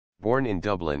Born in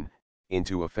Dublin,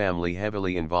 into a family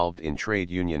heavily involved in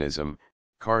trade unionism,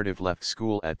 Cardiff left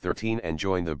school at 13 and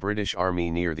joined the British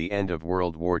Army near the end of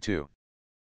World War II.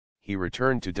 He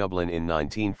returned to Dublin in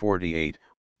 1948,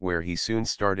 where he soon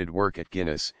started work at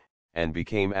Guinness, and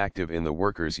became active in the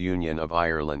Workers' Union of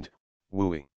Ireland,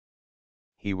 WUI.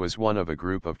 He was one of a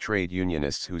group of trade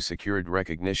unionists who secured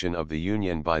recognition of the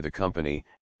union by the company,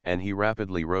 and he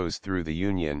rapidly rose through the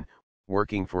union,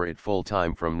 working for it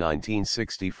full-time from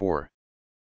 1964.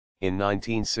 In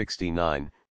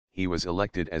 1969, he was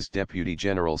elected as Deputy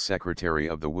General Secretary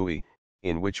of the WUI,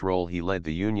 in which role he led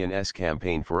the union's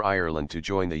campaign for Ireland to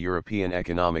join the European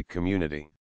Economic Community.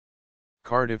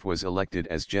 Cardiff was elected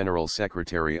as General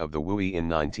Secretary of the WUI in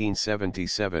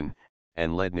 1977,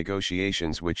 and led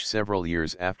negotiations which several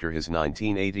years after his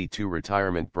 1982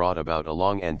 retirement brought about a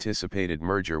long-anticipated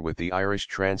merger with the Irish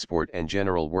Transport and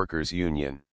General Workers'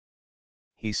 Union.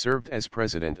 He served as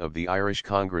President of the Irish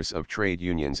Congress of Trade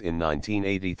Unions in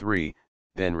 1983,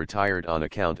 then retired on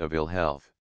account of ill health.